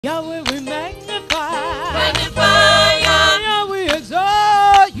Yahweh, we magnify. Magnify ya. Yahweh, we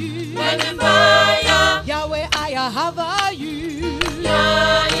exalt you. Magnify ya. Yahweh, I have you.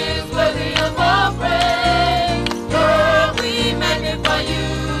 Yah is worthy of all praise. Lord, we magnify you.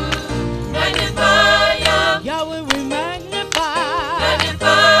 Magnify ya. Yahweh, we magnify.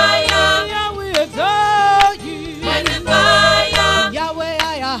 Magnify ya. Yahweh, we exalt you. Magnify ya. Yahweh,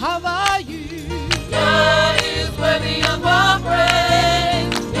 I have you. Yah is worthy of all praise.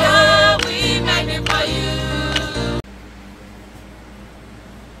 Yah, we magnify you.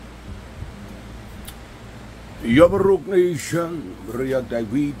 Yabaruk Nation, I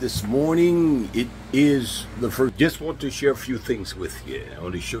read this morning. It is the first. Just want to share a few things with you. I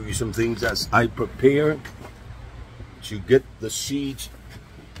want to show you some things as I prepare to get the seeds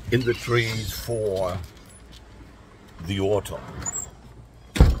in the trees for the autumn.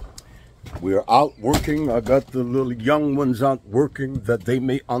 We're out working. I got the little young ones out working that they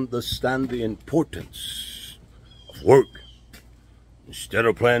may understand the importance of work instead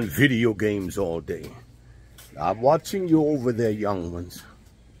of playing video games all day. I'm watching you over there, young ones.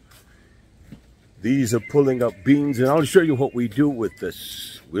 These are pulling up beans, and I'll show you what we do with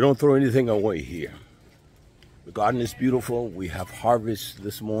this. We don't throw anything away here. The garden is beautiful. We have harvest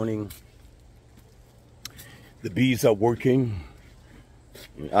this morning. The bees are working.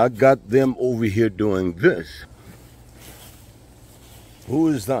 I got them over here doing this. Who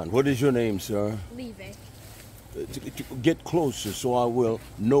is that? What is your name, sir? Levi. Get closer so I will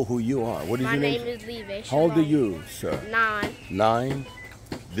know who you are. What is your name? My name is Levi. How old are you, sir? 9. 9?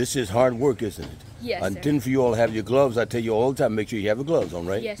 This is hard work, isn't it? Yes, And sir. 10 for you all have your gloves. I tell you all the time, make sure you have your gloves on,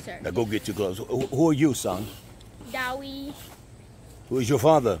 right? Yes, sir. Now go get your gloves. Who are you, son? Dawi. Who is your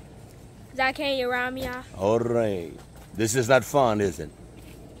father? Zakane Yaramia. All right. This is not fun, is it?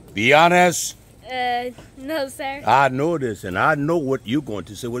 Be honest. No, sir. I know this, and I know what you're going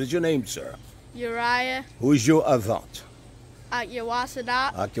to say. What is your name, sir? Uriah. Who is your avant?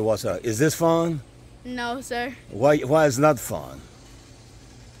 Akyawasadat. Akiwasa. Is this fun? No, sir. Why is it not fun?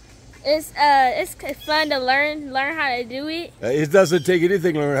 It's fun to learn how to do it. It doesn't take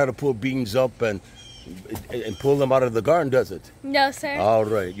anything to learn how to pull beans up and pull them out of the garden, does it? No, sir. All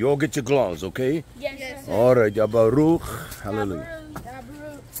right. You all get your gloves, okay? Yes, sir. All right. Ya Baruch. Hallelujah.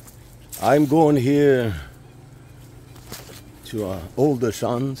 I'm going here to our older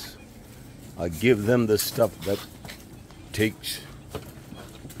sons. I give them the stuff that takes.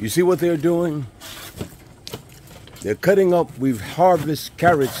 You see what they're doing? They're cutting up. We've harvested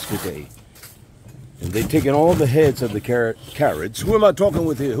carrots today. And they're taking all the heads of the carrots. Who am I talking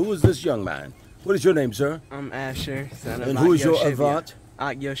with here? Who is this young man? What is your name, sir? I'm Asher, son of And who is your Akyo avant?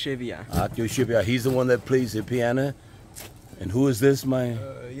 Akyo Shivia. Akyo Shibia. He's the one that plays the piano. And who is this, my?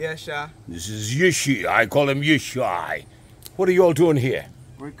 Yesha. This is Yishi. I call him Yishai. What are you all doing here?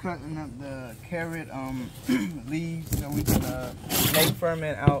 We're cutting up the carrot leaves so we can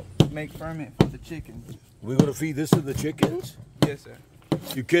make ferment for the chickens. We're going to feed this to the chickens? Yes, sir.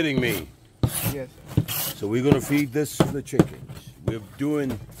 You're kidding me. Yes, sir. So we're going to feed this to the chickens. We're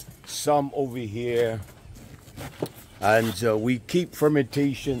doing some over here. And we keep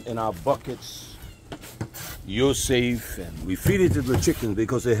fermentation in our buckets. You're safe. And we feed it to the chickens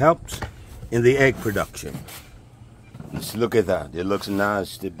because it helps in the egg production. Let's look at that. It looks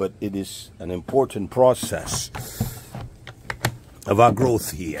nasty, but it is an important process of our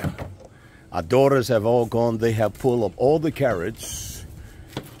growth here. Our daughters have all gone. They have pulled up all the carrots.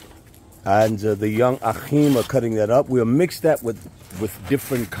 And the young Achim are cutting that up. We'll mix that with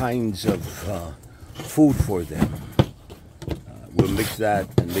different kinds of food for them. We'll mix that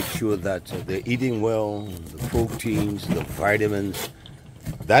and make sure that they're eating well, the proteins, the vitamins.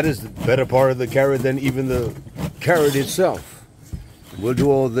 That is the better part of the carrot than even the carrot itself. We'll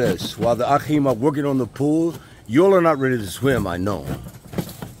do all this. While the Achim are working on the pool, y'all are not ready to swim, I know.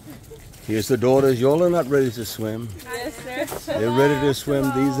 Here's the daughters. Y'all are not ready to swim. Yes, sir. They're ready to swim.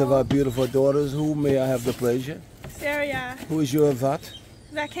 These are our beautiful daughters. Who may I have the pleasure? Sarah. Who is your avat?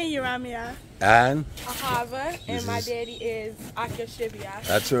 Zakane Yaramia. And? Ahava. And my daddy is Akyo Shivia.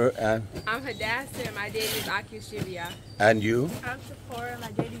 That's her. And? I'm her dad, and my daddy is Akyo Shivia. And you? I'm Sephora.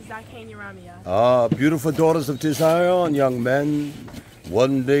 My daddy is Zakane Yaramia. Ah, beautiful daughters of Tizion, young men.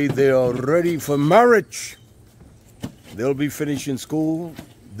 One day they are ready for marriage. They'll be finishing school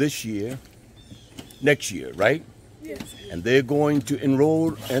this year, next year, right? Yes. And they're going to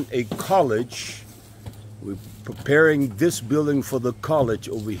enroll in a college. We're preparing this building for the college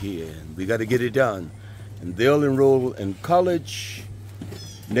over here. And we got to get it done. And they'll enroll in college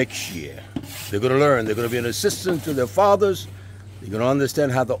next year. They're going to learn. They're going to be an assistant to their fathers. They're going to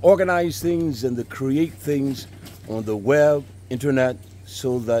understand how to organize things and to create things on the web, internet,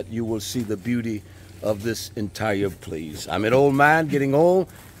 so that you will see the beauty of this entire place. I'm an old man getting old.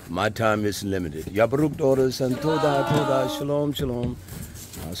 My time is limited. Yabaruk daughters and Toda, Shalom, Shalom.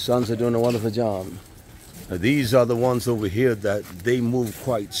 Our sons are doing a wonderful job. Now, these are the ones over here that they move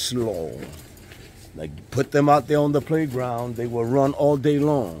quite slow. Like, put them out there on the playground, they will run all day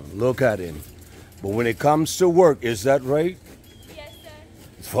long. Look at him. But when it comes to work, is that right? Yes, sir.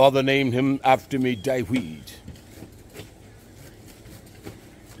 His father named him after me, Daweed.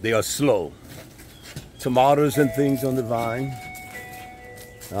 They are slow. Tomatoes and things on the vine.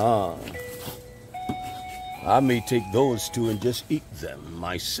 I may take those two and just eat them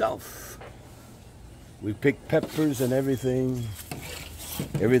myself. We pick peppers and everything.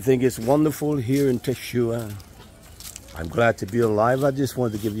 Everything is wonderful here in Teshua. I'm glad to be alive. I just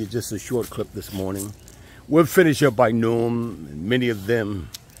wanted to give you just a short clip this morning. We'll finish up by noon. And many of them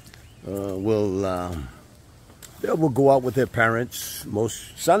will go out with their parents.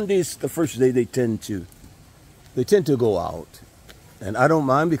 Most Sundays, the first day, they tend to go out. And I don't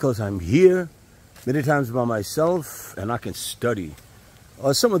mind because I'm here many times by myself and I can study.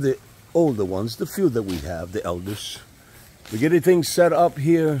 Some of the older ones, the few that we have, the elders. We get everything set up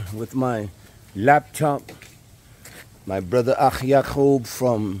here with my laptop. My brother Ach Yacob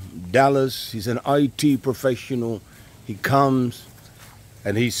from Dallas, he's an IT professional. He comes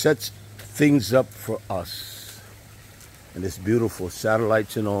and he sets things up for us. And it's beautiful,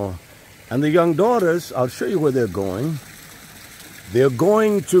 satellites and all. And the young daughters, I'll show you where they're going. They're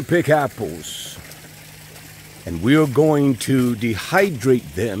going to pick apples. And we're going to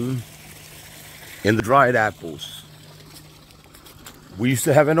dehydrate them in the dried apples. We used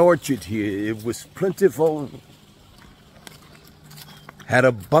to have an orchard here. It was plentiful. Had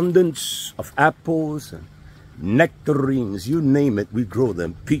abundance of apples and nectarines. You name it, we grow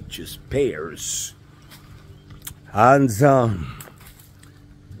them. Peaches, pears. And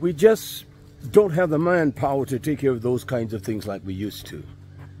we just don't have the manpower to take care of those kinds of things like we used to.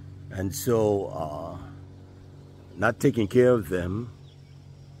 And so, not taking care of them,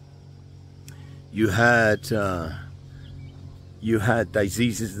 you had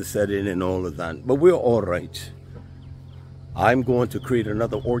diseases that set in and all of that. But we're all right. I'm going to create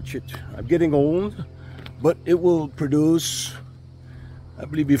another orchard. I'm getting old, but it will produce, I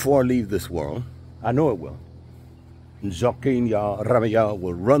believe, before I leave this world. I know it will. Zakin Ya Ramaya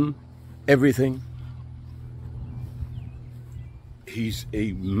will run everything. He's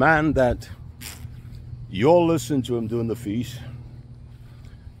a man that you all listen to him during the feast.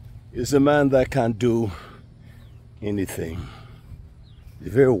 He's a man that can do anything.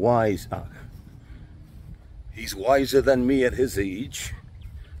 He's very wise. He's wiser than me at his age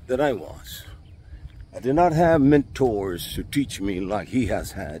than I was. I did not have mentors to teach me like he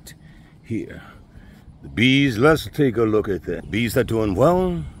has had here. The bees, let's take a look at that. Bees are doing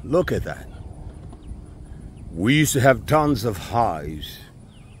well. Look at that. We used to have tons of hives.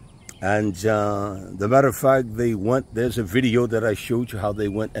 And the matter of fact, there's a video that I showed you how they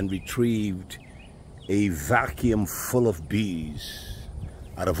went and retrieved a vacuum full of bees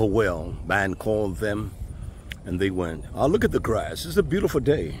out of a well. Man called them and they went. Oh, look at the grass. It's a beautiful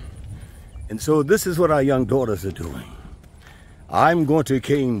day. And so this is what our young daughters are doing. I'm going to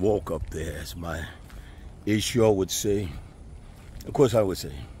cane walk up there, as my Ishmael would say. Of course I would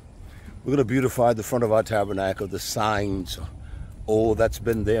say. We're going to beautify the front of our tabernacle, the signs. Oh, that's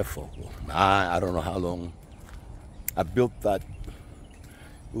been there for, I don't know how long. I built that.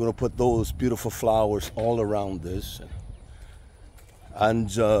 We're going to put those beautiful flowers all around this. And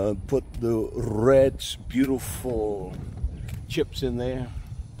put the red, beautiful chips in there.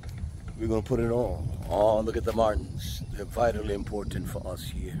 We're going to put it all. Oh, look at the martins. They're vitally important for us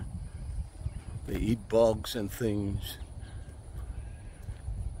here. They eat bugs and things.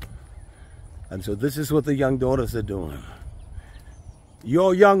 And so this is what the young daughters are doing.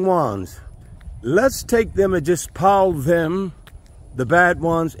 Your young ones, let's take them and just pile them, the bad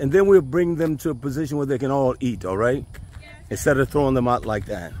ones, and then we'll bring them to a position where they can all eat, all right? Instead of throwing them out like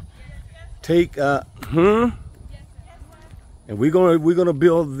that. Take, and we're gonna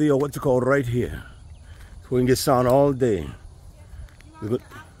build the, what's it called, right here. So we can get sun all day.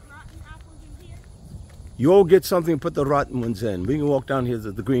 You all get something and put the rotten ones in. We can walk down here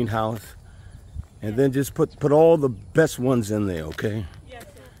to the greenhouse and then just put all the best ones in there, okay? Yes,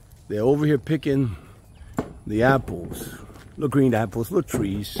 sir. They're over here picking the apples. Little green apples, little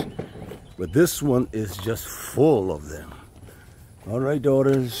trees. But this one is just full of them. All right,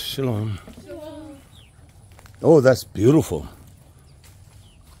 daughters, shalom. Shalom. Oh, that's beautiful.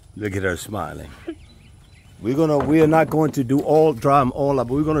 Look at her smiling. We are not going to dry them all up,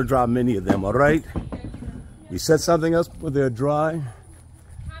 but we're gonna dry many of them, all right? We set something else where they're dry.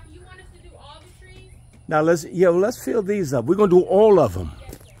 Now let's fill these up. We're gonna do all of them.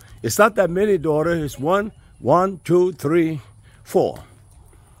 It's not that many, daughter. It's one, two, three, four.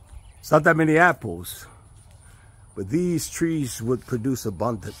 It's not that many apples, but these trees would produce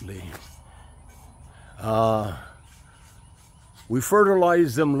abundantly. We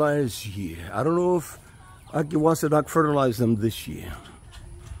fertilized them last year. I don't know if Aki wants to not fertilize them this year.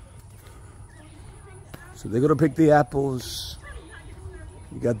 So they're gonna pick the apples.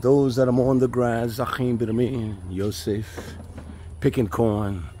 You got those that are mowing the grass, Achim B'Rami, Yosef, picking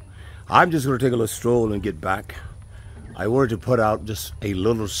corn. I'm just gonna take a little stroll and get back. I wanted to put out just a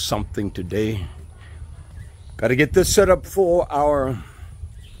little something today. Gotta get this set up for our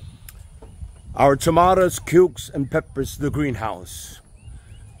tomatoes, cucumbers, and peppers, the greenhouse.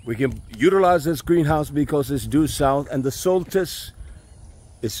 We can utilize this greenhouse because it's due south and the solstice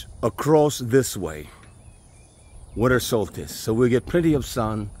is across this way. Winter solstice. So we'll get plenty of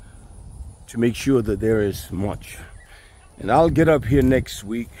sun to make sure that there is much. And I'll get up here next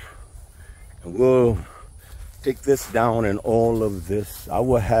week and we'll take this down and all of this.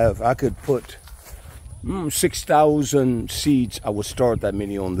 I could put 6,000 seeds. I would start that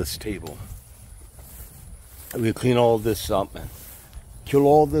many on this table. We'll clean all this up and kill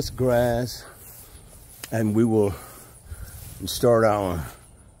all this grass, and we will start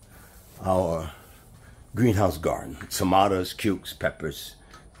our greenhouse garden. Tomatoes, cucumbers, peppers,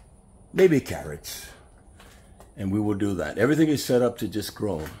 maybe carrots. And we will do that. Everything is set up to just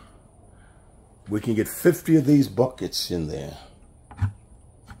grow. We can get 50 of these buckets in there.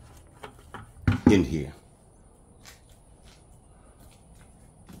 In here.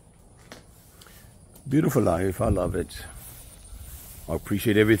 Beautiful life. I love it. I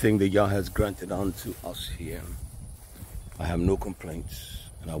appreciate everything that Yah has granted unto us here. I have no complaints,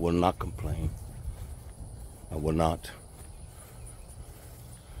 and I will not complain. I will not.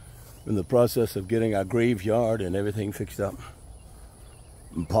 In the process of getting our graveyard and everything fixed up,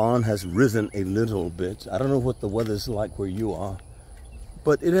 pond has risen a little bit. I don't know what the weather's like where you are,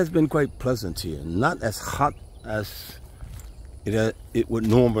 but it has been quite pleasant here. Not as hot as it would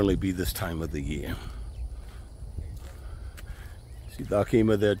normally be this time of the year. See Doc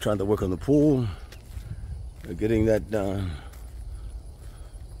Hema there trying to work on the pool. They're getting that done.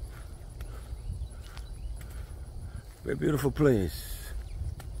 Very beautiful place.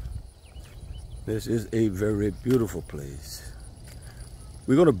 This is a very beautiful place.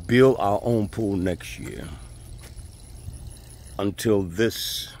 We're going to build our own pool next year. Until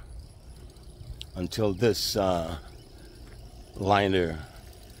this liner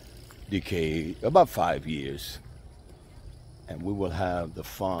decay, about 5 years, and we will have the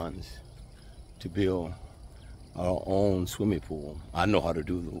funds to build our own swimming pool. I know how to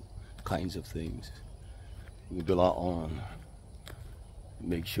do those kinds of things. We build our own,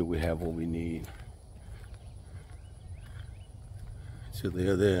 make sure we have what we need. So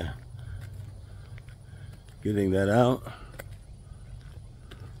they're there getting that out,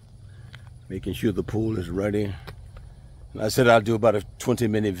 making sure the pool is ready. And I said I'll do about a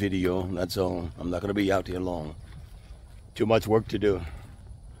 20-minute video, that's all. I'm not going to be out here long. Too much work to do.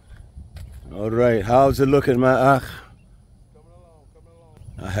 All right, how's it looking, my ach?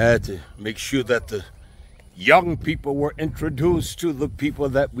 I had to make sure that the young people were introduced to the people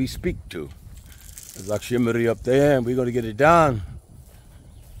that we speak to. There's Akshimari up there, and we're going to get it done.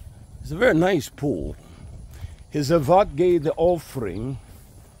 It's a very nice pool. His Avat gave the offering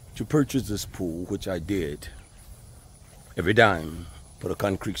to purchase this pool, which I did. Every dime, put a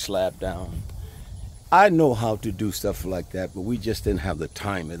concrete slab down. I know how to do stuff like that, but we just didn't have the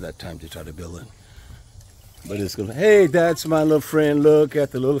time at that time to try to build it. But it's going to, hey, that's my little friend. Look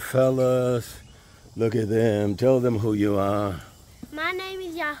at the little fellas. Look at them. Tell them who you are. My name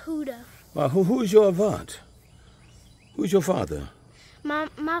is Yahuda. Who's your Avant? Who's your father? My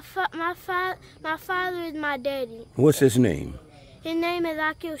father is my daddy. What's his name? His name is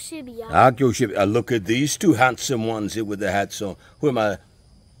Akio Shibia. Akio Shibia. Look at these two handsome ones here with the hats on. Who am I?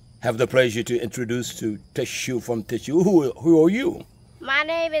 Have the pleasure to introduce to Tissue from Tissue. Who are you? My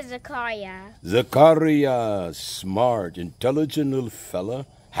name is Zakaria. Zakaria, smart, intelligent little fella.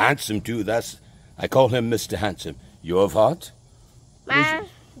 Handsome too. I call him Mr. Handsome. You're what? My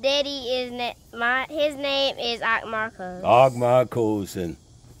daddy is his name is Akmarcos. Akmarcos. And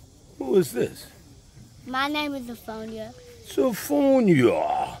who is this? My name is Sophonia.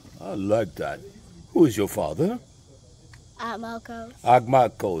 Sophonia. I like that. Who is your father? Akmarcos.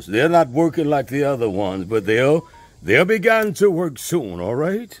 Akmarcos. They're not working like the other ones, but they'll begin to work soon, all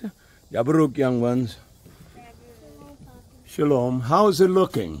right? Yabaruk, young ones. Shalom. How is it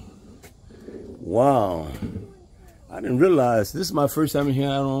looking? Wow. I didn't realize this is my first time here.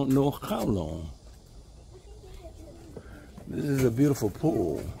 I don't know how long. This is a beautiful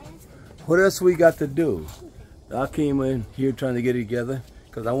pool. What else we got to do? I came in here trying to get it together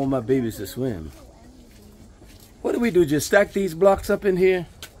because I want my babies to swim. What do we do? Just stack these blocks up in here?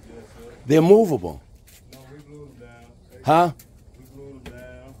 They're movable. No, we glued them down. Huh? We glued them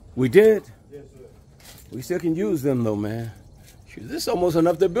down. We did? Yes, sir. We still can use them though, man. Shoot, this is almost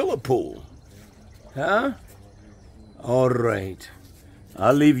enough to build a pool. Huh? All right.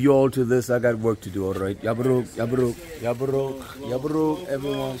 I'll leave you all to this. I got work to do, all right? Yabaruk, Yabaruk, Yabaruk, Yabaruk,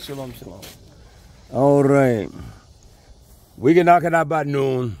 everyone. Shalom, shalom. All right. We can knock it out by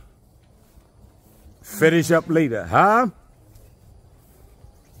noon. Finish up later, huh?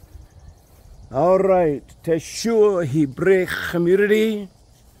 All right. Teshua Hebrew community.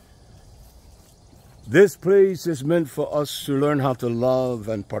 This place is meant for us to learn how to love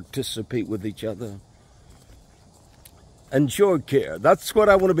and participate with each other. And show care. That's what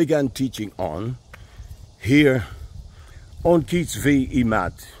I want to begin teaching on here on Keats v.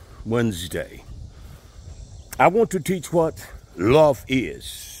 Emat Wednesday. I want to teach what love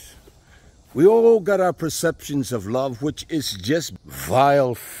is. We all got our perceptions of love, which is just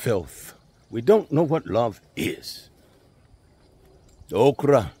vile filth. We don't know what love is. The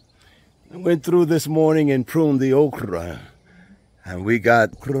okra. I went through this morning and pruned the okra. And we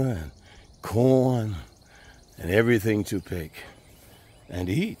got okra, corn, and everything to pick and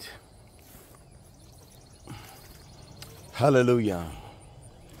eat. Hallelujah.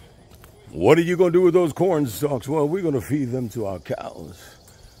 What are you going to do with those corn stalks? Well, we're going to feed them to our cows,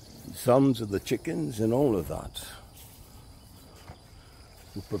 some to the chickens, and all of that.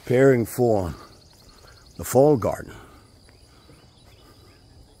 We're preparing for the fall garden.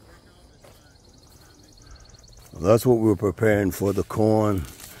 That's what we're preparing for, the corn.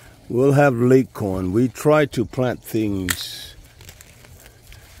 We'll have late corn. We try to plant things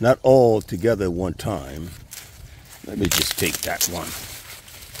not all together at one time. Let me just take that one.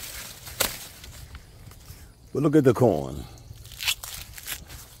 But look at the corn.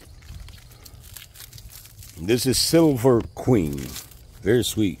 This is Silver Queen. Very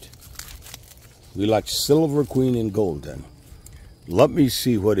sweet. We like Silver Queen and Golden. Let me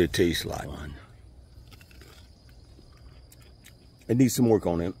see what it tastes like. It needs some work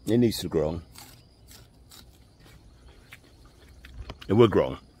on it. It needs to grow. It will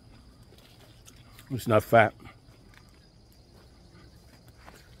grow. It's not fat.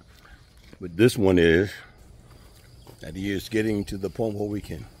 But this one is, that he is getting to the point where we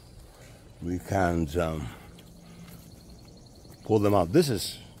can pull them out. This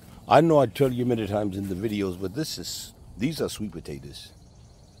is, I know I tell you many times in the videos, but these are sweet potatoes.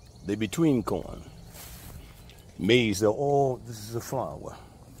 They're between corn. Maize, they're all, this is a flour.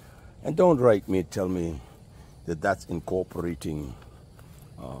 And don't write me, tell me that that's incorporating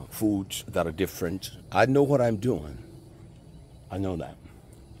foods that are different. I know what I'm doing. I know that.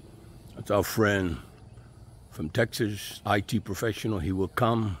 That's our friend from Texas, IT professional. He will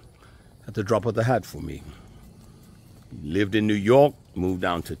come at the drop of the hat for me. He lived in New York, moved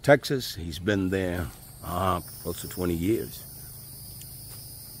down to Texas. He's been there close to 20 years.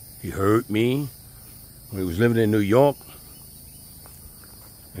 He heard me when he was living in New York,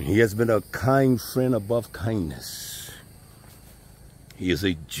 and he has been a kind friend above kindness. He is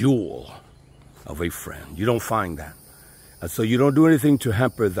a jewel of a friend. You don't find that. And so you don't do anything to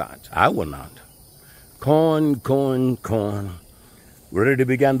hamper that. I will not. Corn, corn, corn. Ready to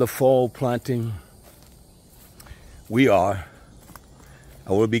begin the fall planting. We are.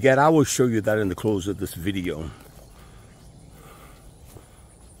 I will show you that in the close of this video.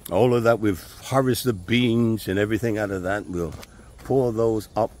 All of that, we've harvested beans and everything out of that. We'll pull those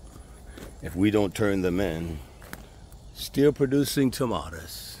up if we don't turn them in. Still producing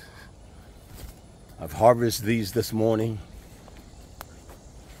tomatoes. I've harvested these this morning.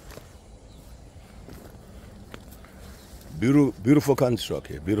 Beautiful construct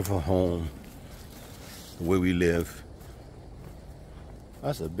here, beautiful home, the way we live.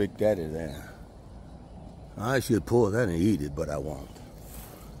 That's a big daddy there. I should pull that and eat it, but I won't.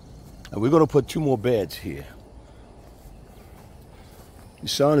 And we're going to put 2 more beds here. The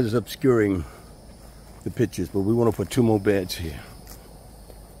sun is obscuring the pictures, but we want to put 2 more beds here.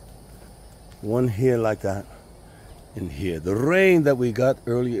 One here like that, and here. The rain that we got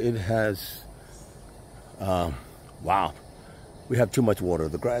earlier, it has, wow. We have too much water.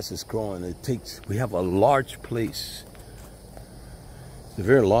 The grass is growing. We have a large place. It's a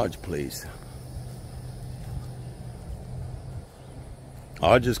very large place.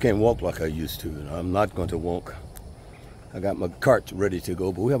 I just can't walk like I used to. I'm not going to walk. I got my cart ready to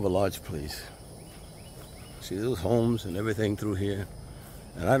go, but we have a large place. See those homes and everything through here,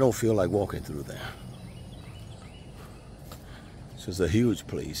 and I don't feel like walking through there. This is a huge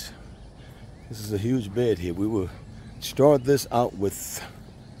place. This is a huge bed here. We will start this out with,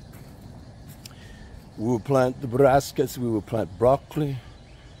 we will plant the brassicas, we will plant broccoli,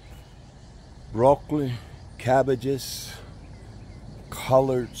 cabbages,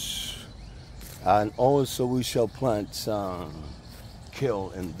 collards, and also we shall plant some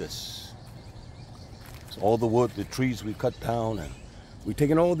kale in this. So all the wood, the trees we cut down, and we're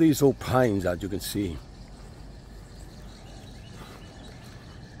taking all these old pines out, you can see.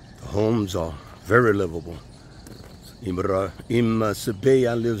 The homes are very livable.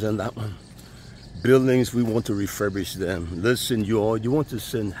 Sebeya lives in that one. Buildings, we want to refurbish them. Listen, you all, you want to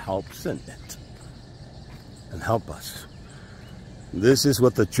send help, send it. And help us. This is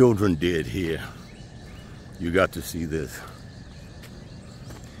what the children did here. You got to see this.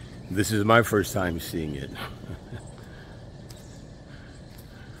 This is my first time seeing it.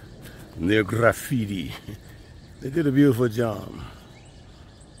 Their graffiti. They did a beautiful job.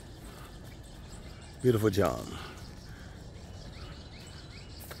 Beautiful job.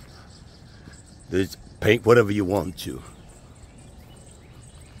 They paint whatever you want to.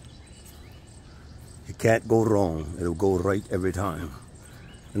 You can't go wrong. It'll go right every time.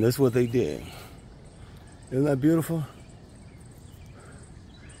 And that's what they did. Isn't that beautiful?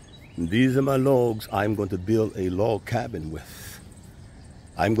 And these are my logs I'm going to build a log cabin with.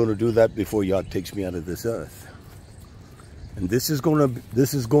 I'm going to do that before God takes me out of this earth. And this is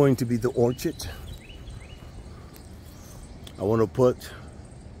going to be the orchard. I want to put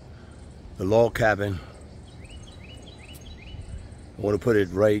the log cabin. I want to put it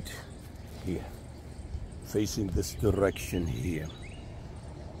right here, facing this direction here.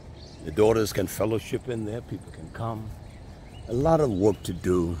 The daughters can fellowship in there, people can come. A lot of work to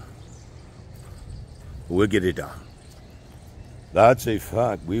do. We'll get it done. That's a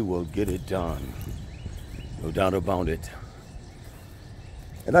fact. We will get it done. No doubt about it.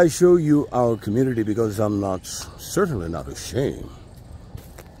 And I show you our community because I'm certainly not ashamed.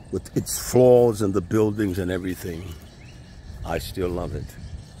 With its flaws and the buildings and everything, I still love it.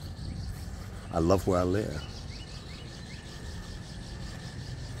 I love where I live.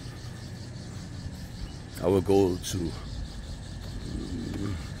 I will go to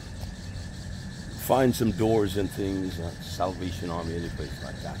find some doors and things like Salvation Army, any place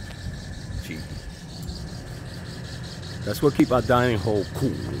like that. Cheap. That's what keep our dining hall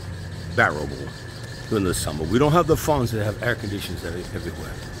cool, bearable during the summer. We don't have the funds that have air conditioners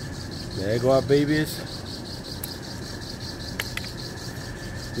everywhere. There go our babies.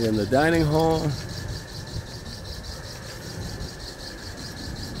 They're in the dining hall.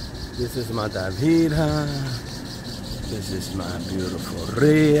 This is my Davida. This is my beautiful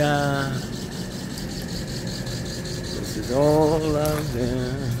Rhea. This is all of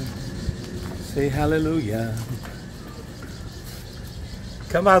them. Say hallelujah.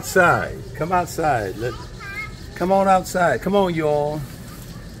 Come outside. Come outside. Come on outside. Come on, y'all.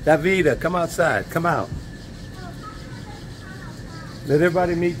 Davida, come outside. Come out. Let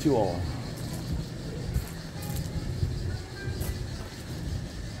everybody meet you all.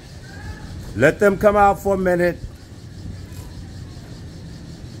 Let them come out for a minute.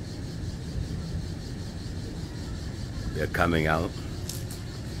 They're coming out.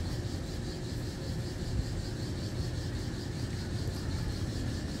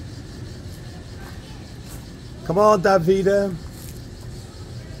 Come on, Davida.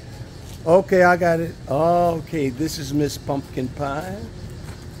 Okay, I got it. Okay, this is Miss Pumpkin Pie.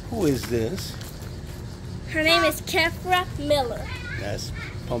 Who is this? Her name is Kefra Miller. That's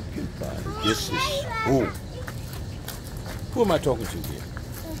Pumpkin Pie. This is who? Who am I talking to here?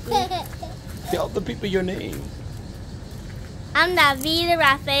 Tell the people your name. I'm Davida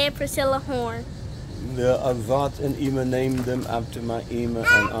Raphael Priscilla Horn. The Avat and Ima named them after my Ima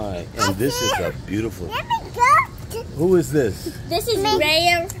and I. And this is a beautiful. Who is this? This is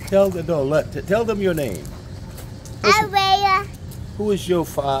Raya. Tell them your name. I'm Raya. Who is your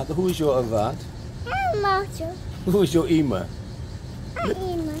father? Who is your Avat? I'm Marshall. Who is your Ima? I'm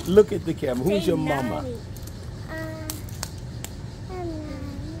Ima. Look at the camera. Who is your mama?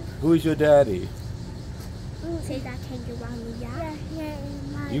 Who is your daddy? Say that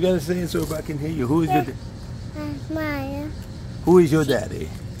You gotta say it so everybody can hear you. Who is your Maya. Who is your daddy?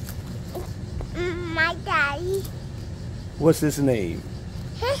 My daddy. What's his name?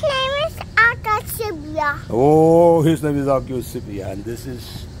 His name is Akasibia. Oh, his name is Akasibia, and this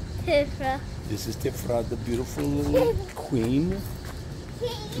is Tifra. This is Tifra, the beautiful little queen.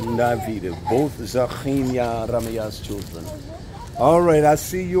 Davida, both Zachinia Ramia's children. All right, I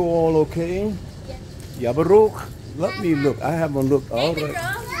see you all okay. Yeah, Baruch. Let me look. I haven't looked. All right.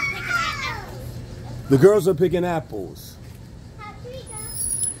 The girls are picking apples.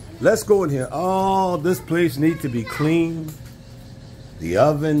 Let's go in here. Oh, this place needs to be clean. The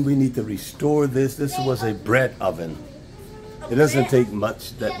oven, we need to restore this. This was a bread oven. It doesn't take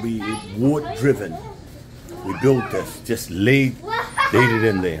much that wood driven. We built this, just laid it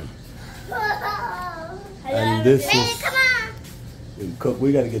in there. And this is,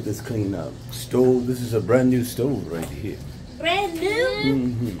 we got to get this cleaned up. Stove, this is a brand new stove right here. Brand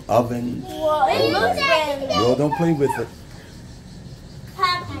new? Oven. Well, it looks brand new. Yo, don't play with it.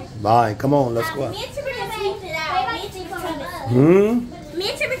 Bye, come on, let's go out. Me and Timber can sweep it out. Me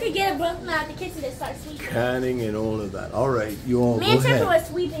and Timber can get a broom out of the kitchen and start sweeping. Canning and all of that. All right, you all Me go and Timber ahead. was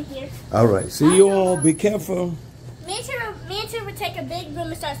sweeping here. All right, see you all, be careful. Me and Timber take a big broom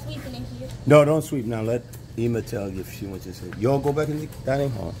and start sweeping in here. No, don't sweep now. Let Ema tell you if she wants to say. Y'all go back in the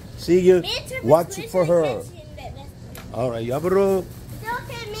dining hall. See you. Me and Timber Watch switch it for the her. kitchen. All right, Yabaru.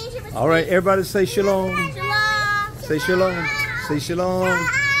 Okay, me and Timber All right, everybody say shalom. Shalom. Say shalom. Say shalom.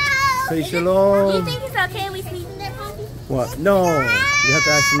 Say Do you shalom. think it's okay we sweep in there, Poppy? What? No. You have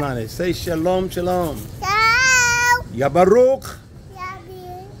to ask Nani. Say shalom, shalom. Yabaruk.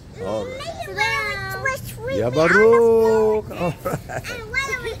 All right. Yabaruk. All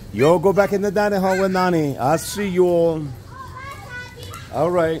right. Y'all go back in the dining hall with Nani. I see you all.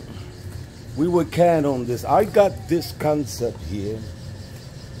 All right. We were canned on this. I got this concept here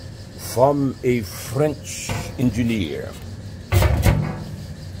from a French engineer.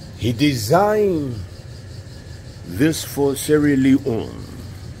 He designed this for Sierra Leone,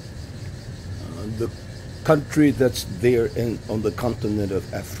 the country that's there on the continent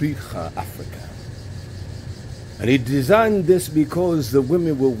of Africa. And he designed this because the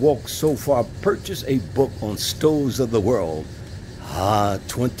women will walk so far. Purchase a book on stoves of the world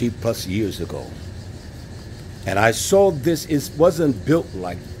 20 plus years ago. And I saw this, it wasn't built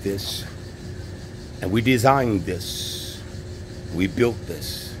like this. And we designed this. We built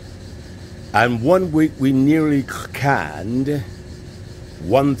this. And 1 week we nearly canned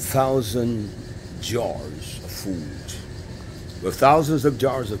 1,000 jars of food. With thousands of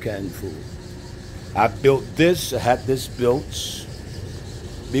jars of canned food. I built this, I had this built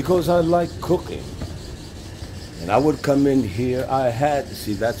because I like cooking. And I would come in here, I had,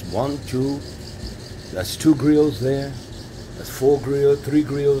 see that's 1, 2, that's 2 grills there, that's 4 grills, 3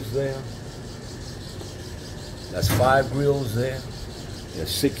 grills there, that's 5 grills there, there's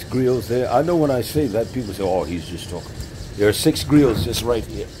 6 grills there. I know when I say that, people say, oh, he's just talking. There are 6 grills just right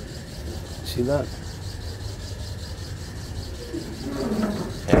here. See that?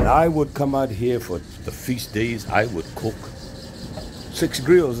 And I would come out here for the feast days, I would cook. 6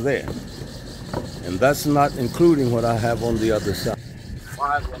 grills there. And that's not including what I have on the other side.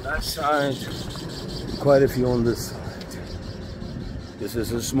 5 on that side, quite a few on this side. This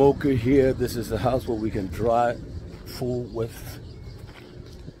is a smoker here. This is a house where we can dry food with.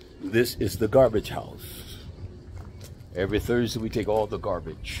 This is the garbage house. Every Thursday we take all the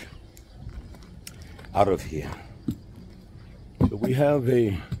garbage out of here. So we have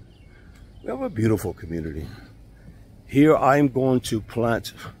a beautiful community. Here I'm going to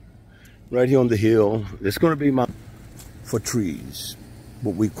plant right here on the hill. It's going to be for trees,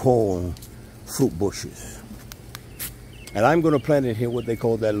 what we call fruit bushes. And I'm going to plant in here what they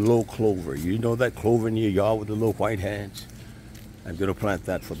call that low clover. You know that clover in your yard with the little white heads? I'm going to plant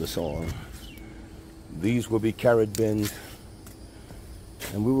that for the soil. These will be carrot bins,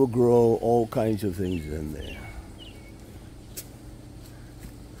 and we will grow all kinds of things in there.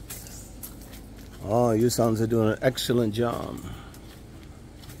 Oh, you sons are doing an excellent job.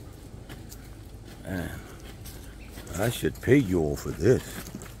 Man, I should pay you all for this.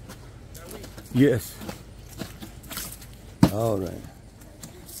 Yes. All right.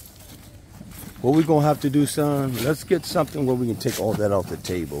 What we're going to have to do, son, let's get something where we can take all that off the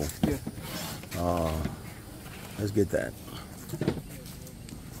table. Yeah. Let's get that.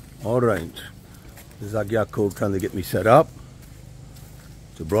 All right. This is Agyako trying to get me set up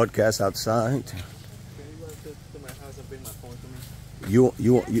to broadcast outside. Can you go to my house and bring my phone to me? You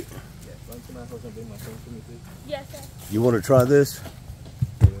Run to my house and bring my phone to me, please. Yes, sir. You want to try this?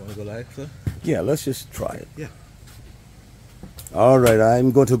 You want to go live, sir? Yeah, let's just try it. Yeah. All right,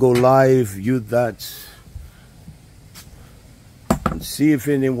 I'm going to go live. You that. And see if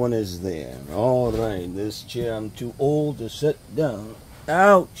anyone is there. All right, this chair, I'm too old to sit down.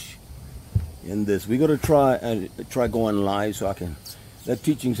 Ouch. In this, we're going to try going live so I can, the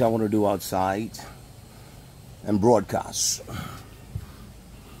teachings I want to do outside and broadcast.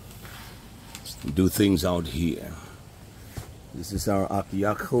 Do things out here. This is our Ak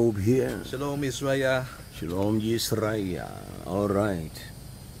Yaakov here. Shalom, Israel. Shalom Yisrael. All right.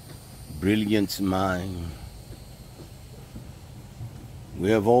 Brilliant mind. We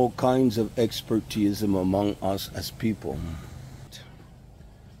have all kinds of expertise among us as people.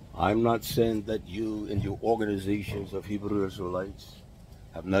 I'm not saying that you and your organizations of Hebrew Israelites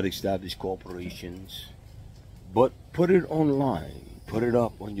have not established corporations, but put it online, put it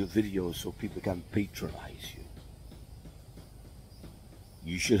up on your videos so people can patronize you.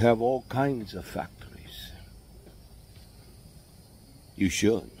 You should have all kinds of factories. You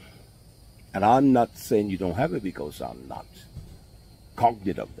should. And I'm not saying you don't have it because I'm not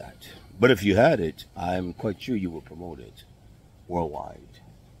cognizant of that. But if you had it, I'm quite sure you will promote it worldwide.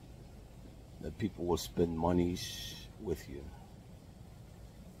 That people will spend monies with you.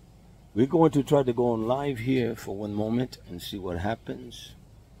 We're going to try to go on live here for one moment and see what happens.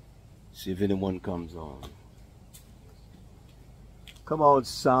 See if anyone comes on. Come on,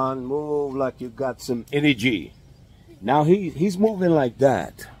 son, move like you got some energy. Now he's moving like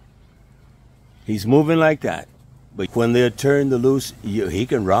that. He's moving like that. But when they're turned loose, he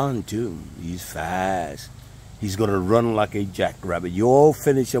can run too. He's fast. He's going to run like a jackrabbit. You all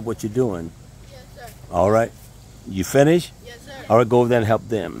finish up what you're doing. Yes, sir. All right. You finish? Yes, sir. All right, go over there and help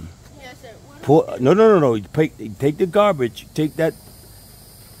them. Yes, sir. No. Take the garbage. Take that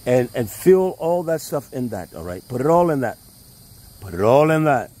and fill all that stuff in that. All right. Put it all in that. Put it all in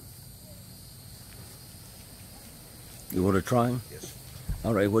that. You want to try? Yes.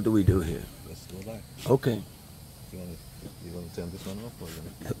 All right. What do we do here? Let's do that. Okay. You want to turn this one off?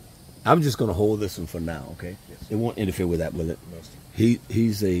 Or I'm just going to hold this one for now. Okay. Yes. It won't interfere with that, will it? no.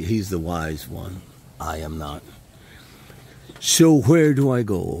 He's the wise one. I am not. So where do I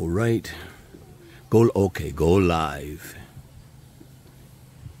go? Right. Go live.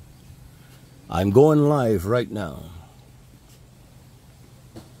 I'm going live right now.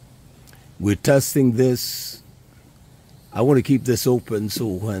 We're testing this. I want to keep this open so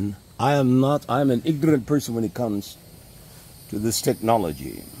when I'm an ignorant person when it comes to this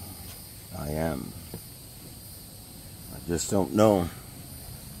technology. I am. I just don't know.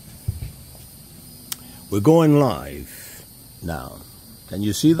 We're going live now. Can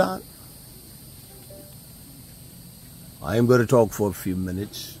you see that? I am going to talk for a few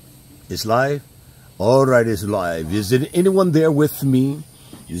minutes. It's live? All right, it's live. Is there anyone there with me?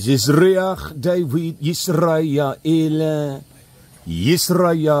 Israel, David, Israel,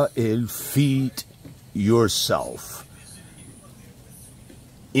 feed yourself.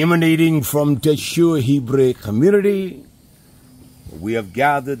 Emanating from the Shur Hebrew community, we have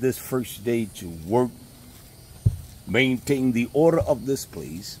gathered this first day to work, maintain the order of this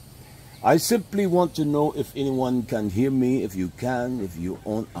place. I simply want to know if anyone can hear me. If you can, if you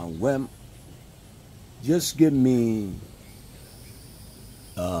on a web, just give me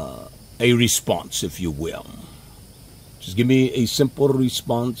a response, if you will. Just give me a simple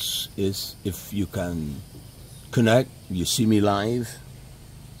response. Is if you can connect, you see me live.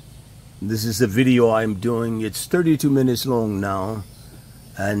 This is a video I'm doing. It's 32 minutes long now,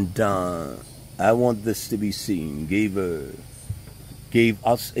 and I want this to be seen. Gave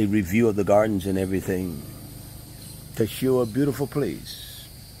us a review of the gardens and everything to show a beautiful place.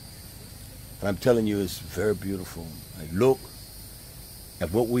 And I'm telling you, it's very beautiful. I look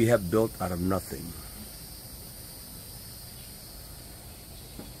at what we have built out of nothing.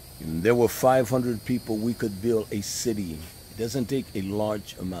 And there were 500 people, we could build a city. It doesn't take a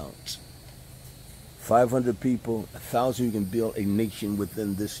large amount. 500 people, 1,000, you can build a nation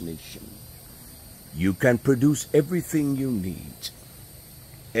within this nation. You can produce everything you need.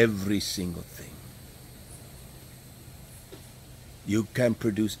 Every single thing. You can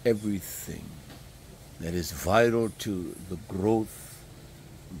produce everything that is vital to the growth.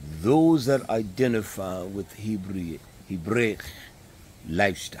 Those that identify with Hebraic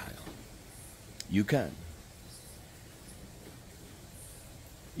lifestyle. You can.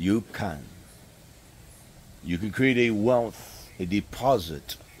 You can. You can create a wealth, a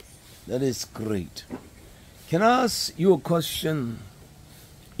deposit. That is great. Can I ask you a question?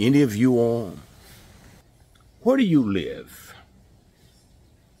 Any of you all? Where do you live?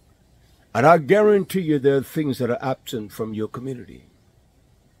 And I guarantee you there are things that are absent from your community.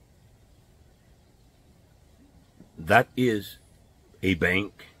 That is a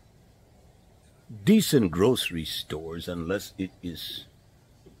bank, decent grocery stores, unless it is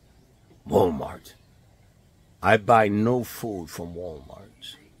Walmart. I buy no food from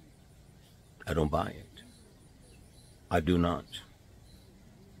Walmart. I don't buy it. I do not.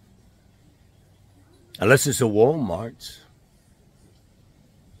 Unless it's a Walmart.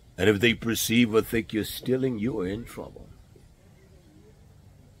 And if they perceive or think you're stealing, you are in trouble.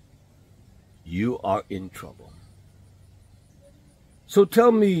 You are in trouble. So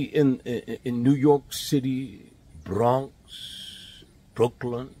tell me, in New York City, Bronx,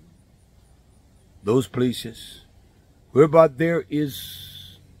 Brooklyn, those places, whereby there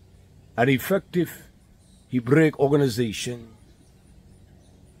is an effective Hebraic organization.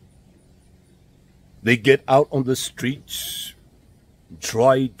 They get out on the streets,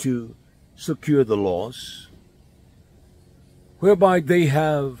 try to secure the laws, whereby they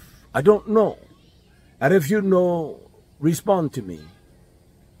have, I don't know, and if you know, respond to me,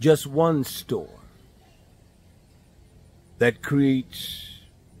 just one store that creates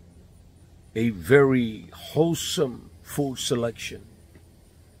a very wholesome food selection,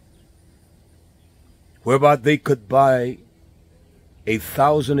 whereby they could buy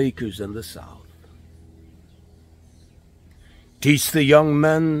 1,000 acres in the South. Teach the young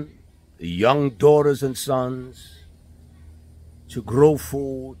men, the young daughters and sons to grow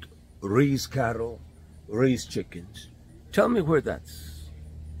food, raise cattle, raise chickens. Tell me where that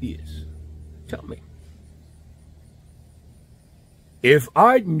is. Tell me. If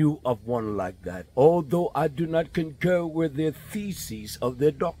I knew of one like that, although I do not concur with their theses of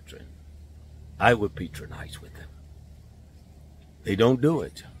their doctrine, I would patronize with them. They don't do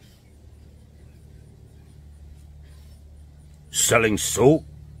it. Selling soap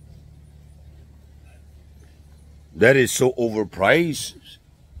that is so overpriced,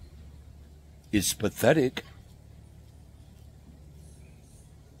 it's pathetic.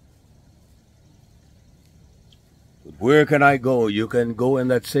 But where can I go? You can go in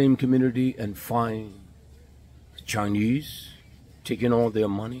that same community and find the Chinese taking all their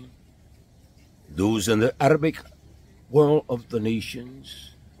money. Those in the Arabic world of the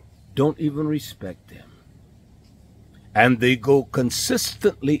nations don't even respect them. And they go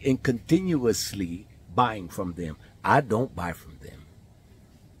consistently and continuously buying from them. I don't buy from them.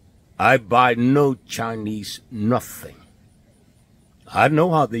 I buy no Chinese nothing. I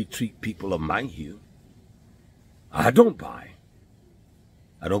know how they treat people of my hue. I don't buy.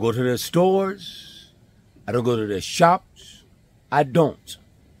 I don't go to their stores. I don't go to their shops. I don't.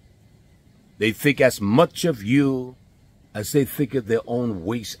 They think as much of you as they think of their own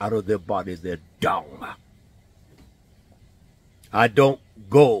waste out of their bodies. They're dumb. I don't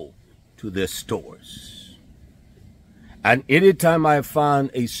go to their stores. And anytime I find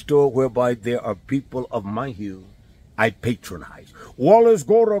a store whereby there are people of my hue, I patronize. Wallace,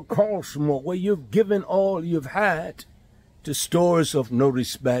 go to Cosmo, where you've given all you've had to stores of no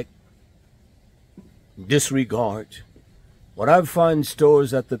respect, disregard. When I find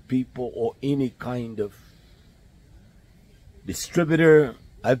stores that the people or any kind of distributor,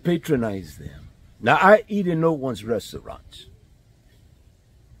 I patronize them. Now, I eat in no one's restaurants.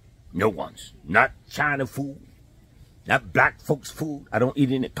 No one's. Not China food. Not black folks food. I don't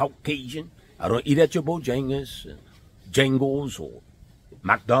eat any Caucasian. I don't eat at your Bojangles, Jangles, or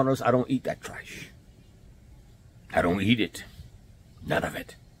McDonald's. I don't eat that trash. I don't eat it. None of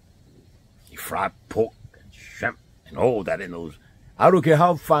it. You fry pork and shrimp and all that in those. I don't care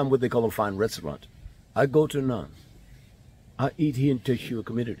how fine what they call a fine restaurant. I go to none. I eat here in Teshua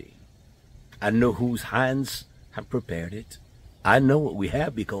community. I know whose hands have prepared it. I know what we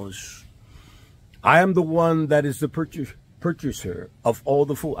have because I am the one that is the purchaser of all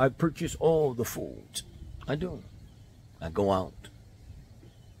the food. I purchase all the food. I do. I go out.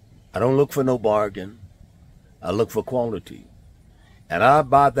 I don't look for no bargain. I look for quality. And I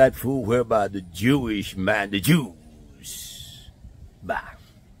buy that food whereby the Jewish man, the Jews, buy.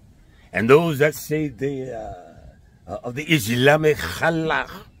 And those that say they of the Islamic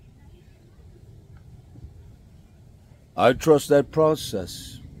halakh, I trust that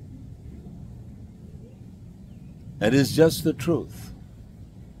process. It is just the truth.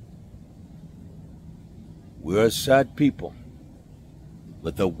 We're a sad people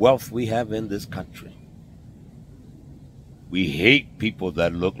with the wealth we have in this country. We hate people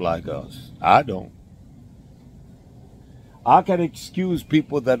that look like us. I don't. I can excuse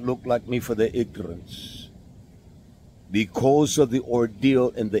people that look like me for their ignorance because of the ordeal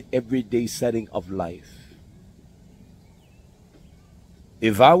in the everyday setting of life.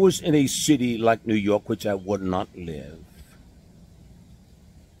 If I was in a city like New York, which I would not live,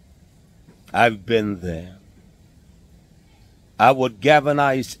 I've been there, I would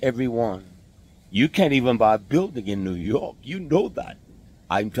galvanize everyone. You can't even buy a building in New York. You know that.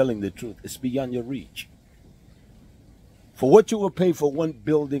 I'm telling the truth. It's beyond your reach. For what you will pay for one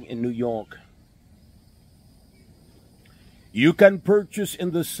building in New York, you can purchase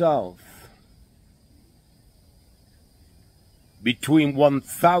in the South between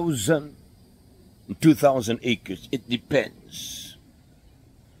 1,000 and 2,000 acres. It depends.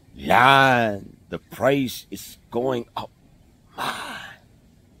 Land, the price is going up.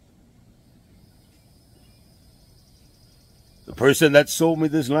 The person that sold me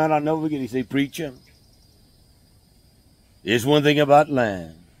this land, I'll never forget. He said, "Preacher, there's one thing about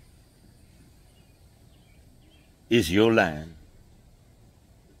land. It's your land.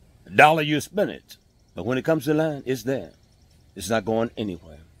 $1 you spend it. But when it comes to land, it's there. It's not going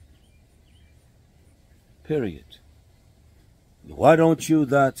anywhere. Period. Why don't you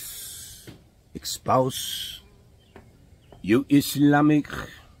that espouse your Islamic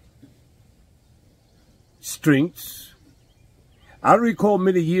strengths? I recall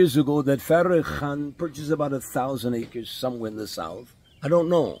many years ago that Farah Khan purchased about 1,000 acres somewhere in the south. I don't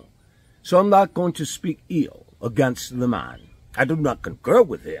know. So I'm not going to speak ill against the man. I do not concur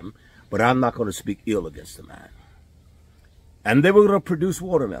with him, but I'm not going to speak ill against the man. And they were going to produce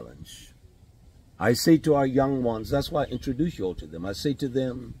watermelons. I say to our young ones, that's why I introduce you all to them. I say to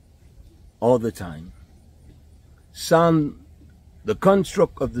them all the time, son, the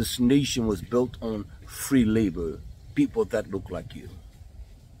construct of this nation was built on free labor, people that look like you.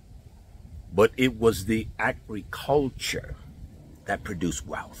 But it was the agriculture that produced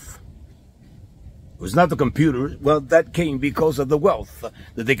wealth. It was not the computer. Well, that came because of the wealth,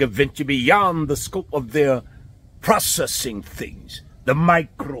 that they could venture beyond the scope of their processing things, the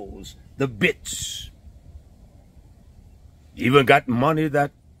micros, the bits. Even got money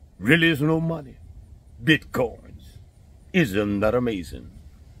that really is no money. Bitcoins. Isn't that amazing?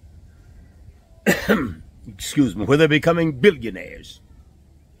 Excuse me, where they're becoming billionaires.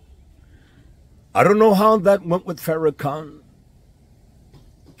 I don't know how that went with Farrakhan.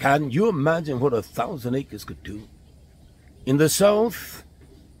 Can you imagine what 1,000 acres could do? In the South,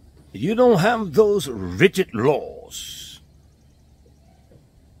 you don't have those rigid laws.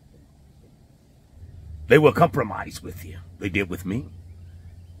 They will compromise with you. They did with me.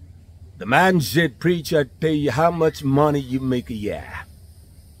 The man said, "Preacher, I tell you how much money you make a year."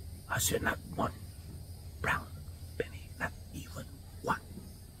 I said, "Not one brown penny, not even one."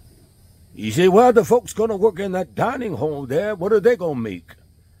 He said, "Well, the folks going to work in that dining hall there, what are they going to make?"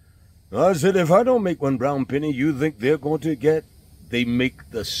 I said, "If I don't make one brown penny, you think they're going to get?" They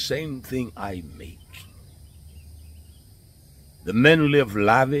make the same thing I make. The men live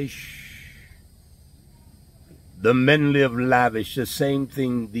lavish. The men live lavish, the same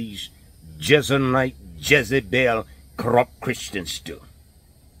thing these Jezebel, corrupt Christians do.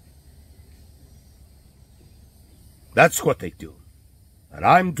 That's what they do. And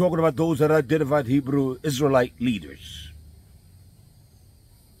I'm talking about those that are identified Hebrew Israelite leaders.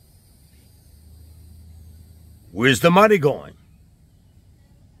 Where's the money going?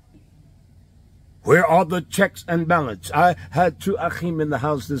 Where are the checks and balance? I had 2 Achim in the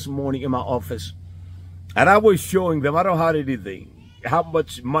house this morning in my office, and I was showing them, I don't hide anything, how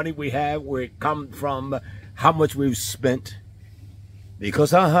much money we have, where it comes from, how much we've spent.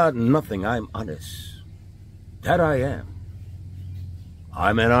 Because I had nothing, I'm honest. That I am.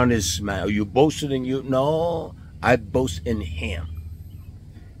 I'm an honest man. Are you boasting in you? No, I boast in him.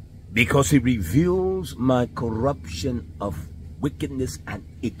 Because he reveals my corruption of wickedness and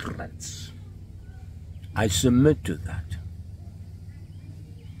ignorance. I submit to that.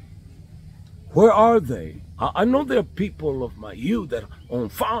 Where are they? I know there are people of my youth that own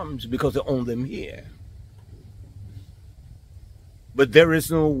farms because they own them here. But there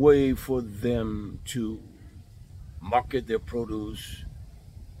is no way for them to market their produce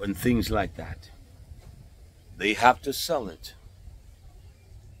and things like that. They have to sell it.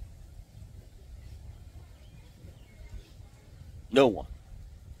 No one.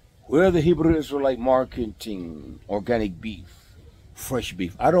 Where are the Hebrew Israelite marketing organic beef, fresh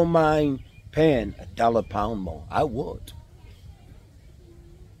beef? I don't mind paying $1 a pound more. I would.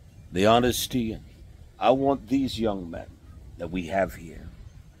 The honesty. I want these young men that we have here.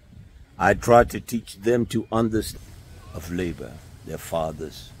 I try to teach them to understand of labor. Their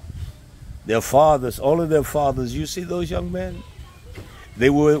fathers. Their fathers, all of their fathers. You see those young men? They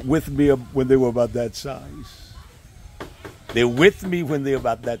were with me when they were about that size. They're with me when they're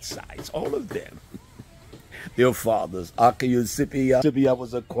about that size. All of them. Their fathers. Akiyu Sipia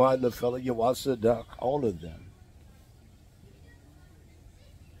was a quiet little fellow. Yawasadak. All of them.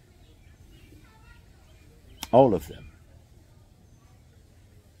 All of them.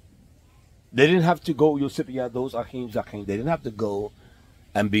 They didn't have to go, Yosipia, those Achim Zakim. They didn't have to go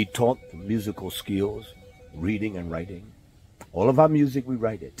and be taught musical skills, reading and writing. All of our music, we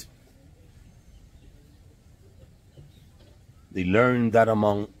write it. They learned that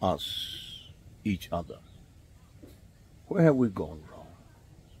among us, each other. Where have we gone wrong?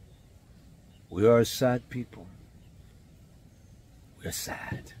 We are a sad people. We're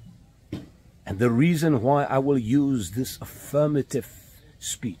sad. And the reason why I will use this affirmative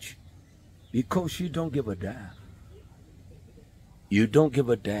speech, because you don't give a damn. You don't give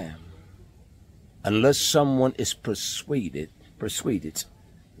a damn unless someone is persuaded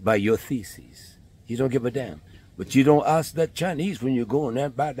by your thesis. You don't give a damn. But you don't ask that Chinese when you go in there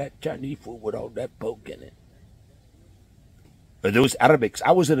and buy that Chinese food with all that pork in it. But those Arabics,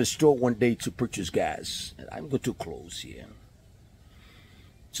 I was in a store one day to purchase gas. And I'm going to close here.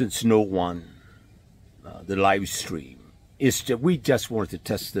 Since no one, the live stream, we just wanted to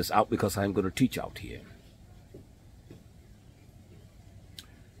test this out because I'm going to teach out here.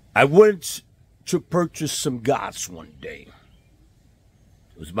 I went to purchase some gas one day.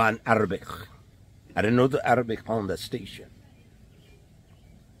 It was by an Arabic. I didn't know the Arabic on that station.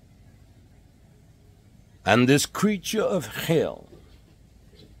 And this creature of hell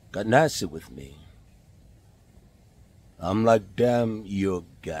got nasty with me. I'm like, damn your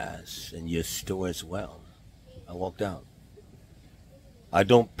gas and your store as well. I walked out. I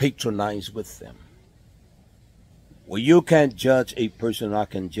don't patronize with them. Well, you can't judge a person I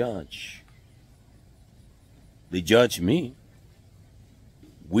can judge. They judge me.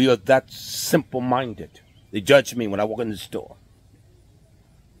 We are that simple-minded. They judge me when I walk in the store.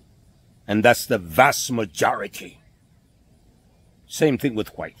 And that's the vast majority. Same thing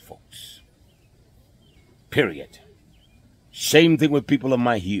with white folks. Period. Same thing with people of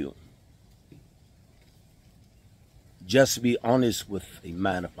my hue. Just be honest with a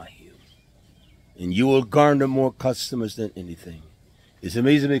man of my hue. And you will garner more customers than anything. It's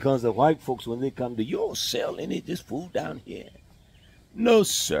amazing because the white folks, when they come to you, don't sell any of this food down here. No,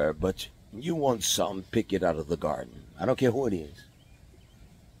 sir, but you want some, pick it out of the garden. I don't care who it is.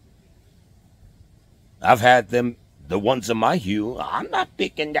 I've had them, the ones of my hue, I'm not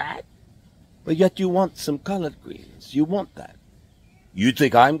picking that. But yet you want some collard greens. You want that. You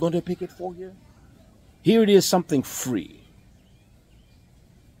think I'm going to pick it for you? Here it is, something free.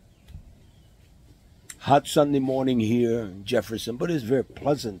 Hot Sunday morning here in Jefferson, but it's very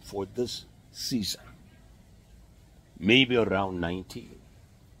pleasant for this season. Maybe around 90.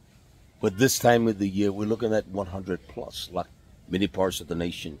 But this time of the year, we're looking at 100 plus, like many parts of the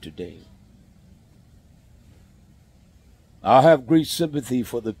nation today. I have great sympathy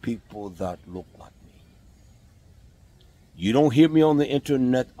for the people that look like me. You don't hear me on the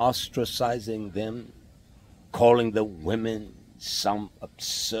internet ostracizing them, calling the women some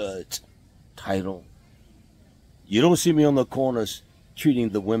absurd title. You don't see me on the corners treating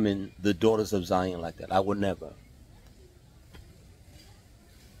the women, the daughters of Zion, like that. I would never.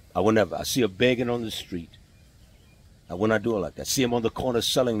 I would never. I see her begging on the street. I would not do it like that. See them on the corner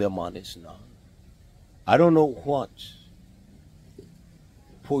selling their monies. No. I don't know what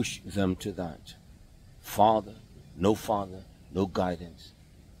pushed them to that. Father, no guidance.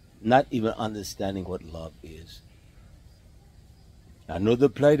 Not even understanding what love is. I know the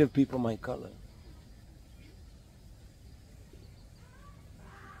plight of people my color.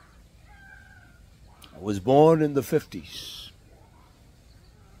 I was born in the 50s.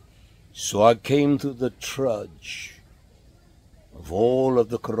 So I came through the trudge of all of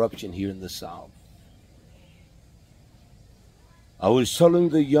the corruption here in the South. I was telling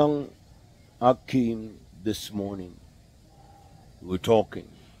the young Akeem this morning, we were talking,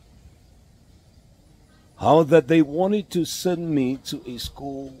 how that they wanted to send me to a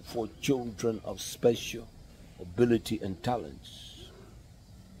school for children of special ability and talents.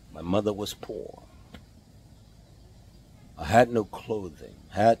 My mother was poor. I had no clothing,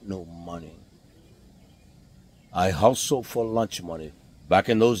 had no money. I hustled for lunch money. Back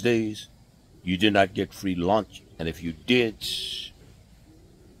in those days, you did not get free lunch. And if you did,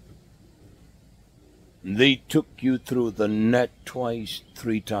 they took you through the net twice,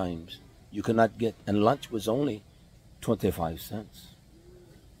 3 times. You could not get, and lunch was only 25 cents.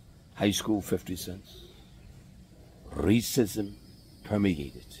 High school, 50 cents. Racism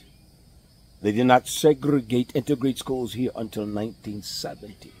permeated. They did not integrate schools here until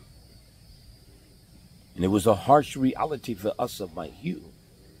 1970. And it was a harsh reality for us of my hue,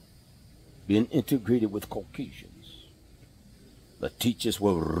 being integrated with Caucasians. The teachers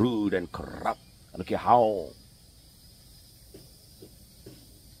were rude and corrupt. I don't care how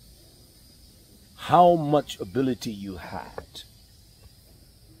much ability you had.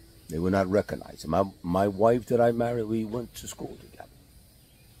 They were not recognized. My wife that I married, we went to school together.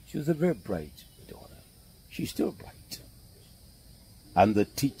 She was a very bright daughter. She's still bright. And the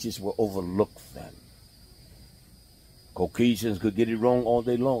teachers will overlook them. Caucasians could get it wrong all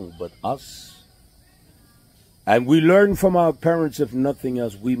day long, but us, and we learn from our parents, if nothing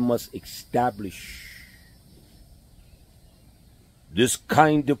else, we must establish this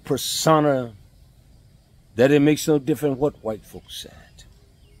kind of persona that it makes no difference what white folks said.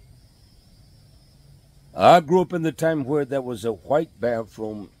 I grew up in the time where there was a white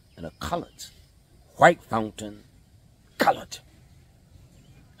bathroom and a colored, white fountain, colored.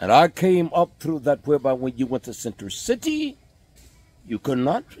 And I came up through that whereby when you went to Center City, you could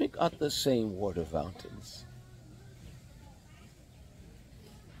not drink out the same water fountains.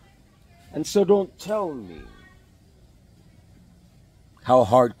 And so don't tell me how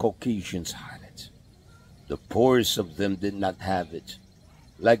hard Caucasians had it. The poorest of them did not have it.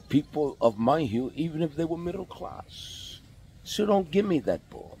 Like people of my hue, even if they were middle class. So don't give me that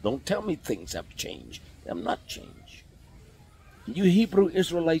bull. Don't tell me things have changed. They have not changed. You Hebrew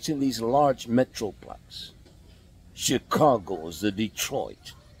Israelites in these large metroplex, Chicago's, the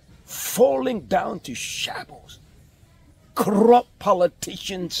Detroit, falling down to shambles. Corrupt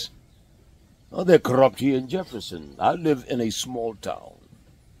politicians. Oh, they're corrupt here in Jefferson. I live in a small town.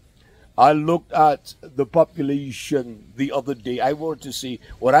 I looked at the population the other day. I wanted to see,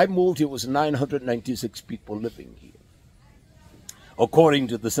 when I moved here, was 996 people living here, according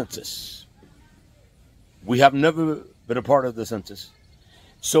to the census. We have never been a part of the census.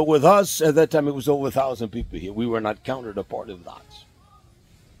 So with us, at that time, it was over 1,000 people here. We were not counted a part of that.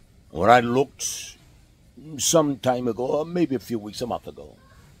 When I looked some time ago, or maybe a few weeks, a month ago,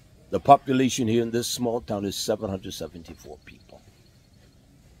 the population here in this small town is 774 people.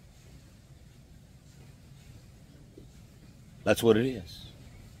 That's what it is.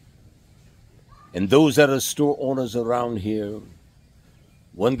 And those that are store owners around here,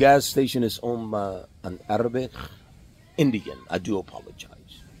 one gas station is owned by an Arabic Indian. I do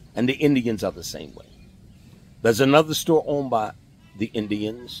apologize. And the Indians are the same way. There's another store owned by the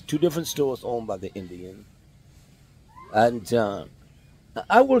Indians, two different stores owned by the Indian. And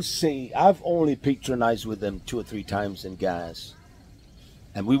I will say I've only patronized with them 2 or 3 times in gas.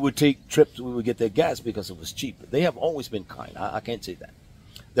 And we would take trips, we would get their gas because it was cheap. They have always been kind. I can't say that.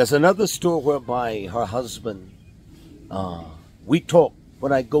 There's another store whereby her husband, we talk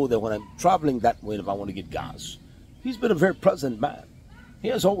when I go there, when I'm traveling that way, if I want to get gas. He's been a very pleasant man. He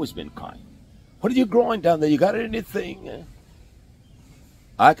has always been kind. What are you growing down there? You got anything?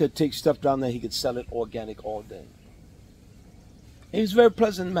 I could take stuff down there. He could sell it organic all day. He's a very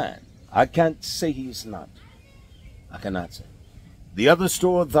pleasant man. I can't say he's not. I cannot say. The other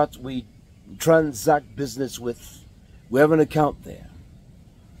store that we transact business with, we have an account there.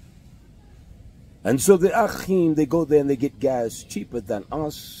 And so the Achim, they go there and they get gas cheaper than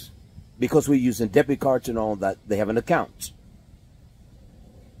us because we're using debit cards and all that. They have an account.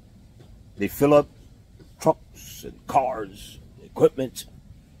 They fill up trucks and cars, equipment,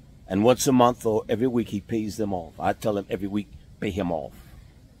 and once a month or every week he pays them off. I tell him every week, pay him off.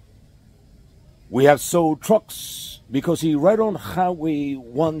 We have sold trucks because he's right on Highway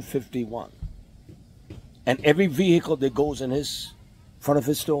 151. And every vehicle that goes in his front of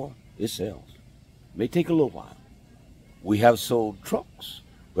his store, it sells. It may take a little while. We have sold trucks.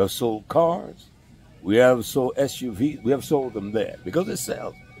 We have sold cars. We have sold SUVs. We have sold them there because it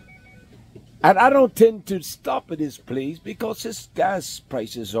sells. And I don't tend to stop at his place because his gas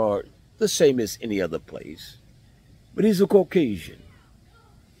prices are the same as any other place. But he's a Caucasian.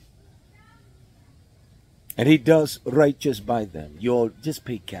 And he does right just by them. You'll just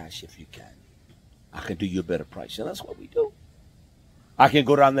pay cash if you can. I can do you a better price. And that's what we do. I can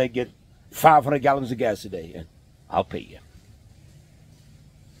go down there and get 500 gallons of gas a day, and I'll pay you.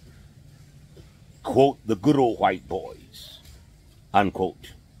 Quote, the good old white boys.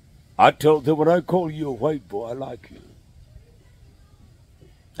 Unquote. I tell them when I call you a white boy, I like you.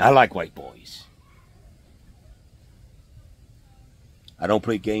 I like white boys. I don't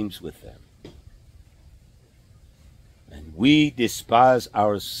play games with them. And we despise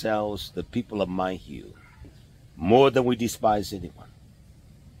ourselves, the people of my hue, more than we despise anyone.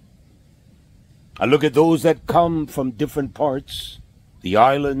 I look at those that come from different parts, the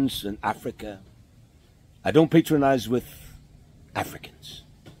islands and Africa. I don't patronize with Africans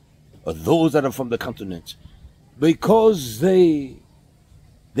or those that are from the continent because there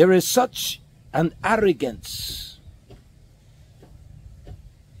is such an arrogance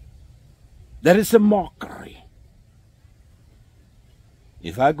that is a mockery.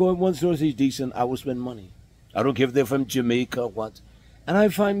 If I go in one store and he's decent, I will spend money. I don't care if they're from Jamaica or what. And I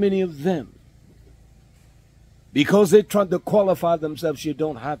find many of them, because they're trying to qualify themselves, you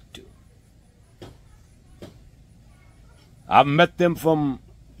don't have to. I've met them from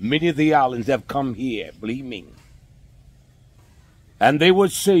many of the islands that have come here, believe me. And they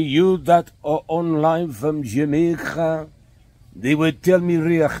would say, you that are online from Jamaica, they would tell me,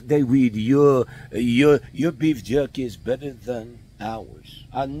 Riach David, your beef jerky is better than ours.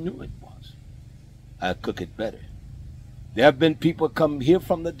 I knew it was. I cook it better. There have been people come here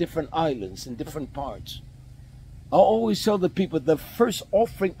from the different islands in different parts. I always tell the people the first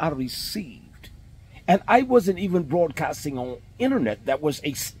offering I received, and I wasn't even broadcasting on internet. That was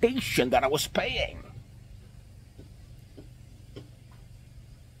a station that I was paying.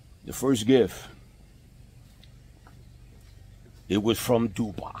 The first gift, it was from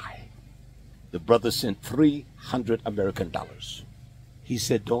Dubai. The brother sent $300 American. He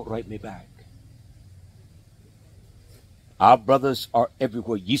said, don't write me back. Our brothers are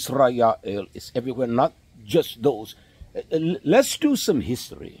everywhere. Israel is everywhere, not just those. Let's do some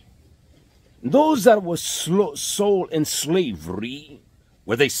history. Those that were sold in slavery,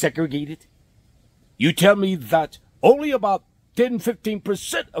 were they segregated? You tell me that only about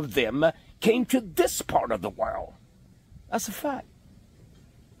 10-15% of them came to this part of the world. That's a fact.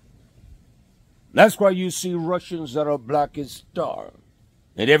 That's why you see Russians that are black as tar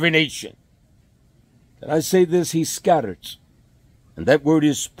in every nation. And I say this, he scattered. And that word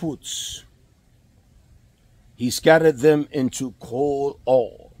is puts. He scattered them into coal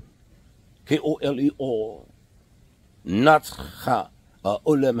all. K-O-L-E all. Not cha,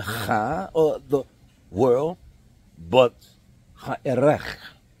 olem cha, or the world, but ha'erech.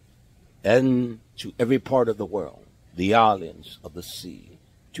 And to every part of the world, the islands of the sea,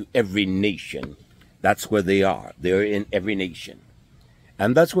 to every nation. That's where they are. They're in every nation.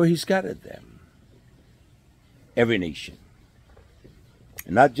 And that's where he scattered them. Every nation.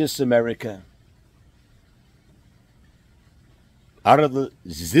 And not just America. Out of the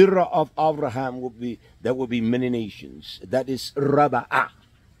zira of Abraham there will be many nations. That is Raba'ah.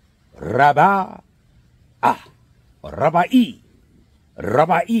 Raba'ah. Raba'i.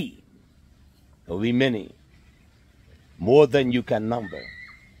 Raba'i. There will be many. More than you can number.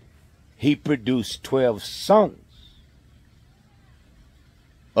 He produced 12 sons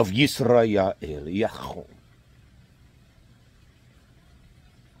of Yisrael, Yachon.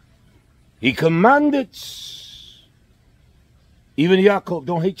 He commanded, even Yaakov,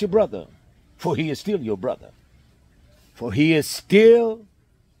 don't hate your brother, for he is still your brother. For he is still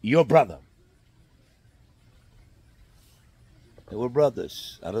your brother. They were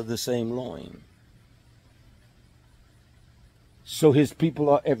brothers out of the same loin. So his people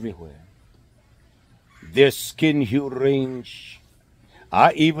are everywhere. Their skin hue range.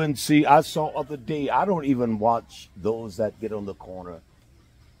 I saw other day, I don't even watch those that get on the corner.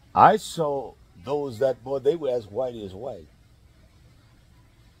 I saw those that, boy, they were as white as white.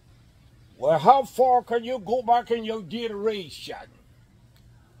 Well, how far can you go back in your generation?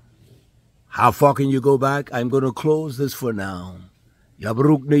 How far can you go back? I'm going to close this for now.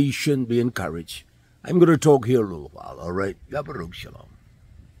 Yabaruk Nation, be encouraged. I'm going to talk here a little while, all right? Yabaruk Shalom.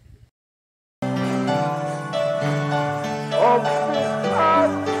 Of this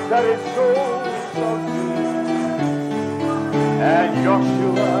heart that is so salty, and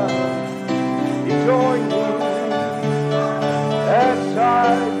Joshua, he joined me as I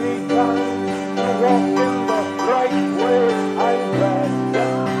began to walk in the right way. I'm glad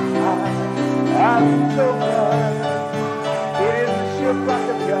that I am so glad. It is the shipwreck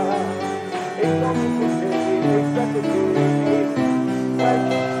of God. It's on the day, it's at the day, like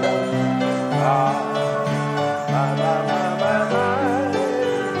you said.